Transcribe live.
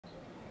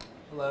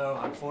Hello,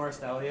 I'm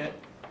Forrest Elliott.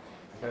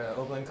 I go to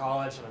Oberlin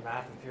College. I'm a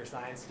math and computer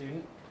science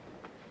student.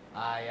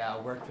 I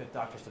worked with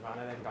Dr.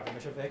 Stevanovic and Dr.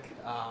 Mishovic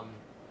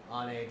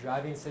on a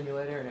driving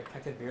simulator in a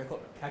connected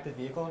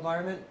vehicle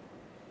environment.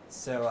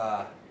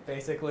 So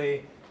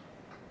basically,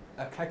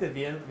 a connected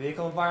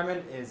vehicle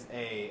environment is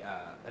a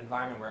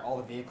environment where all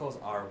the vehicles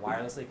are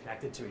wirelessly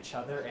connected to each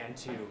other and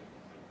to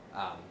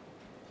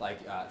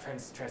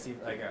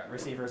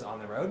receivers on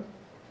the road.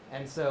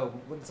 And so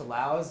what this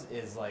allows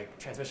is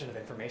transmission of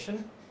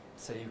information.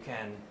 So you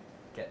can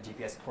get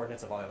GPS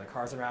coordinates of all the other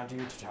cars around you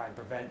to try and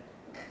prevent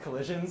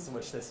collisions,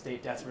 which the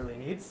state desperately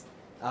needs.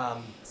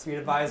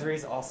 Speed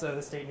advisories also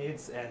the state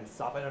needs, and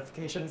stoplight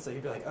notifications. So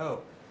you'd be like,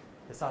 oh,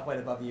 the stoplight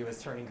above you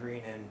is turning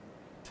green in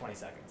 20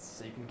 seconds.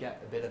 So you can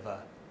get a bit of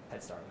a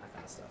head start on that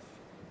kind of stuff.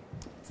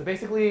 So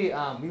basically,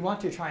 we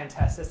want to try and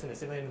test this in a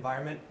simulated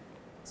environment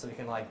so we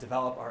can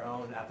develop our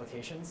own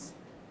applications.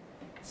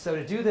 So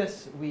to do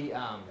this, we,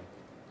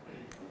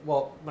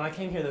 well, when I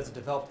came here, there's a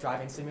developed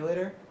driving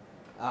simulator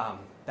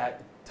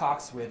that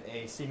talks with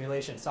a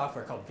simulation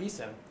software called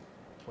vSim,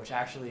 which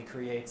actually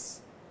creates,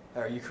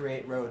 or you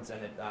create roads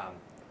and it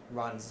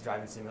runs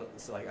driving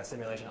a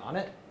simulation on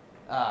it.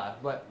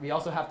 But we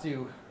also have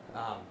to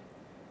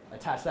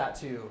attach that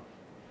to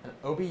an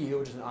OBU,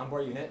 which is an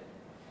onboard unit,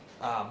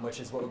 which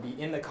is what would be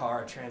in the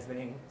car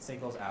transmitting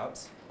signals out,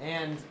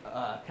 and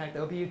connect the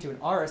OBU to an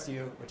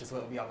RSU, which is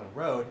what would be on the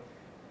road,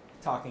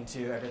 talking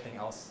to everything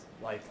else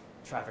like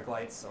traffic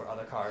lights or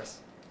other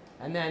cars.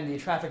 And then the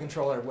traffic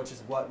controller, which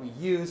is what we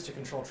use to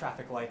control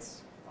traffic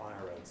lights on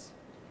our roads.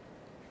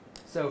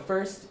 So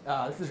first,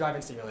 this is a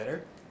driving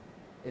simulator.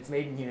 It's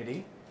made in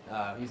Unity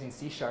using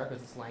C# as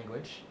its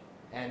language.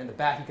 And in the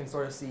back, you can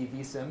sort of see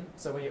vSim.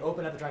 So when you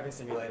open up the driving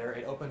simulator,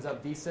 it opens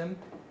up vSim,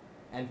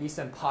 and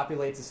vSim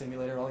populates the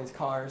simulator, all these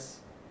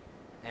cars,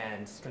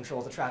 and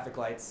controls the traffic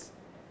lights.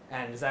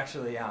 And it's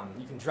actually,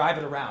 you can drive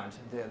it around.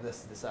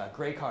 This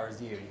gray car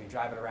is you. You can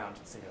drive it around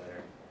the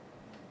simulator.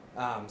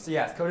 So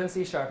yeah, it's coded in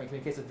C# and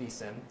communicates with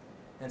vSim.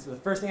 And so the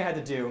first thing I had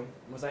to do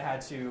was I had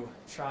to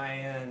try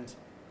and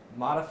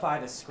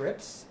modify the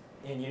scripts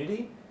in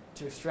Unity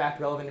to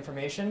extract relevant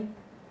information,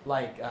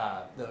 like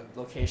the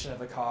location of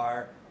the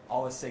car,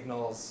 all the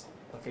signals,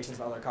 locations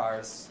of other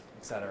cars,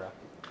 etc.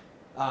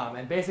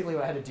 And basically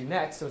what I had to do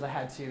next was I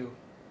had to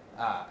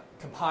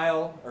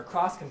compile or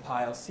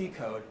cross-compile C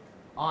code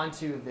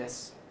onto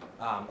this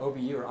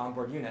OBU or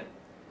onboard unit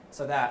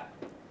so that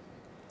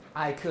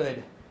I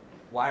could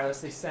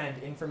wirelessly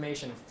send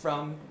information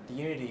from the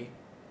Unity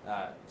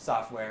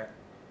software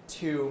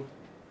through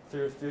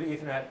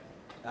Ethernet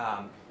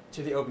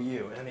to the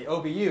OBU. And then the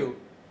OBU,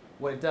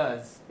 what it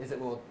does is it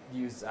will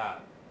use,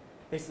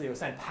 basically it will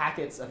send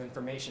packets of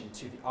information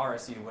to the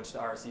RSU, which the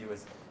RSU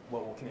is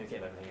what will communicate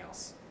with everything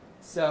else.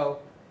 So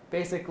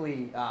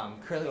basically,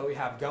 currently what we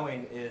have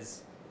going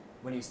is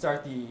when you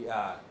start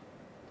the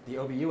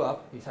OBU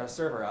up, you start a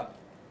server up,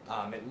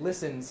 it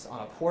listens on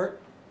a port,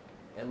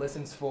 it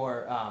listens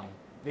for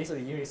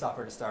basically the Unity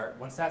software to start.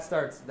 Once that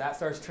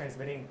starts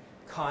transmitting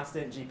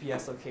constant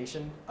GPS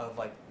location of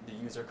the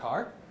user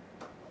car.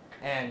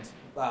 And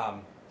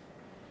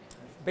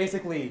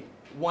basically,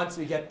 once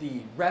we get the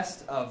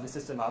rest of the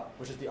system up,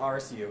 which is the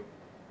RSU,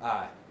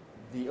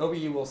 the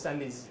OBU will send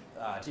these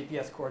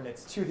GPS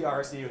coordinates to the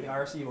RSU, and the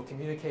RSU will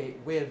communicate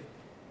with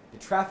the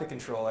traffic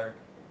controller.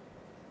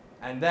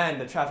 And then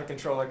the traffic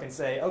controller can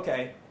say,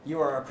 okay, you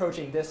are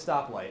approaching this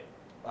stoplight.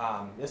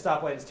 This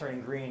stoplight is turning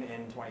green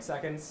in 20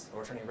 seconds,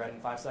 or turning red in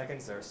 5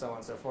 seconds, or so on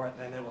and so forth.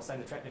 And then it will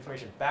send the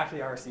information back to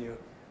the RSU,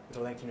 which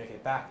will then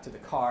communicate back to the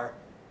car.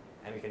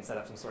 And we can set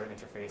up some sort of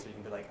interface where you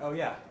can be like, oh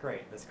yeah,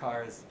 great, this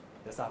stoplight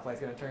is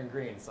going to turn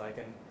green, so I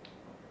can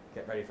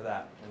get ready for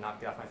that and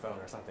not get off my phone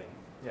or something.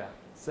 Yeah,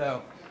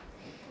 so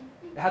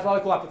it has a lot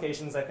of cool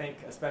applications, I think,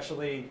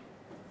 especially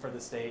for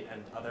the state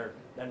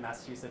and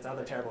Massachusetts,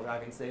 other terrible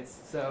driving states.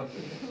 So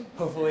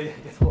hopefully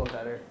it gets a little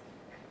better.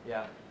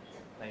 Yeah,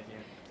 thank you.